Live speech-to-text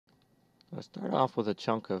So I start off with a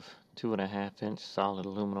chunk of 2.5-inch solid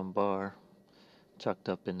aluminum bar chucked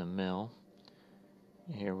up in the mill.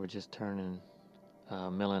 Here we're just milling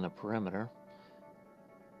a perimeter.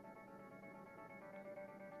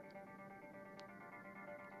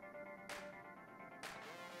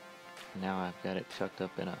 Now I've got it chucked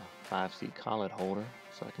up in a 5C collet holder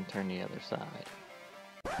so I can turn the other side.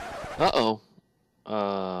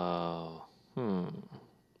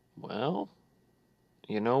 Well,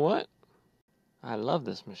 you know what? I love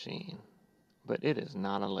this machine, but it is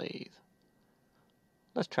not a lathe.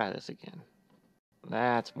 Let's try this again.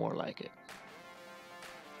 That's more like it.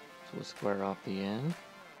 So we'll square off the end.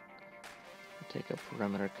 Take a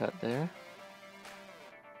perimeter cut there.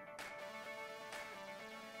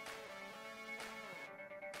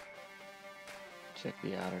 Check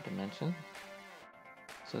the outer dimension.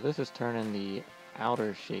 So this is turning the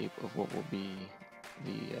outer shape of what will be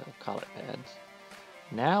the collet pads.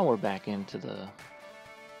 Now we're back into the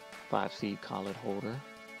 5C collet holder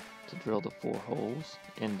to drill the 4 holes,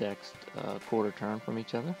 indexed quarter turn from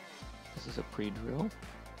each other. This is a pre-drill.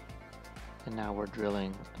 And now we're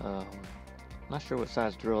drilling, not sure what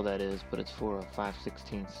size drill that is, but it's for a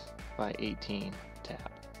 5/16 by 18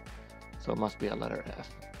 tap. So it must be a letter F.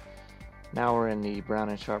 Now we're in the brown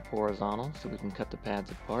and sharp horizontal so we can cut the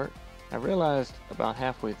pads apart. I realized about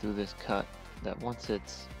halfway through this cut that once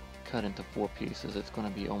it's cut into 4 pieces, it's going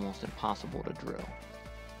to be almost impossible to drill.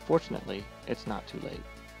 Fortunately, it's not too late.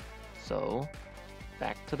 So,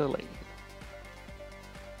 back to the lathe.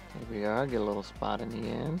 Here we are, get a little spot in the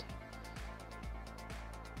end.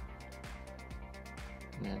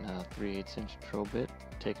 And then a 3/8" drill bit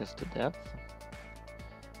take us to depth.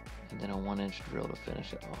 And then a 1-inch drill to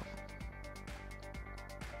finish it off.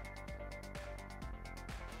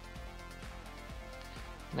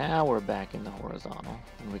 Now we're back in the horizontal,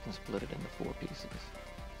 and we can split it into 4 pieces.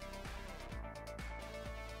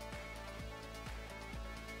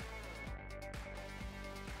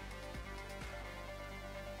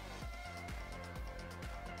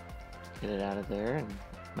 Get it out of there and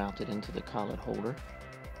mount it into the collet holder.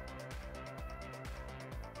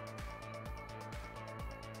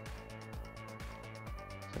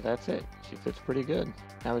 So that's it. She fits pretty good.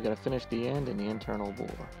 Now we got to finish the end and the internal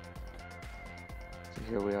bore. So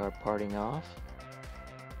here we are parting off.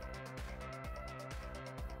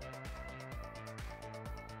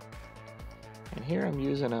 And here I'm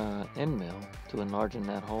using an end mill to enlarge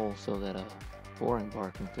that hole so that a boring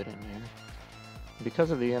bar can fit in there.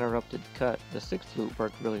 Because of the interrupted cut, the 6 flute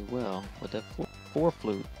worked really well, but that 4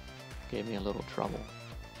 flute gave me a little trouble.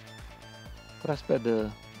 But I sped the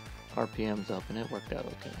RPMs up and it worked out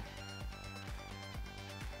okay.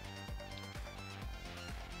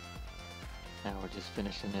 Now we're just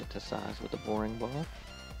finishing it to size with the boring bar.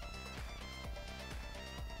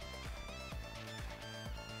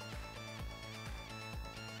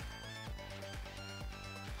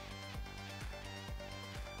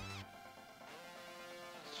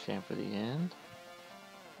 Chamfer the end.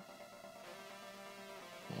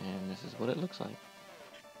 And this is what it looks like.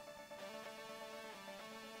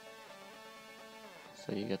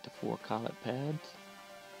 So you got the 4 collet pads.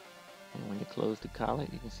 And when you close the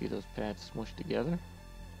collet, you can see those pads smushed together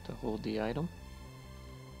to hold the item.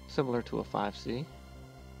 Similar to a 5C.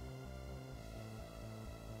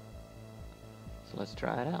 So let's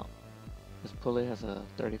try it out. This pulley has a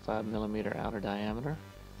 35mm outer diameter.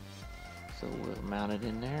 So we'll mount it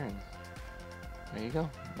in there and there you go.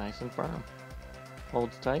 Nice and firm.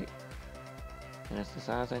 Holds tight. And it's the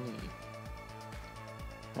size I need.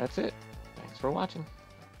 That's it. Thanks for watching.